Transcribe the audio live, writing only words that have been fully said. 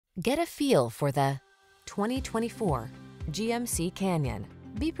Get a feel for the 2024 GMC Canyon.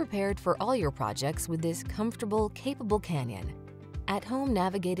 Be prepared for all your projects with this comfortable, capable Canyon. At home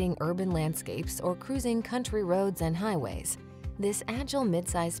navigating urban landscapes or cruising country roads and highways, this agile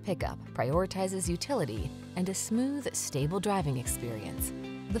midsize pickup prioritizes utility and a smooth, stable driving experience.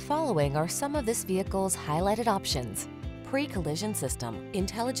 The following are some of this vehicle's highlighted options: pre-collision system,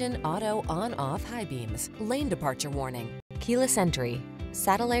 intelligent auto on-off high beams, lane departure warning, keyless entry,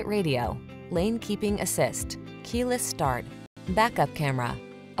 satellite radio, lane keeping assist, keyless start, backup camera,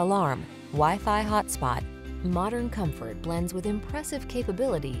 alarm, Wi-Fi hotspot. Modern comfort blends with impressive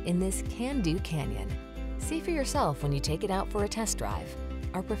capability in this can-do Canyon. See for yourself when you take it out for a test drive.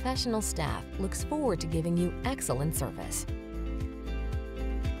 Our professional staff looks forward to giving you excellent service.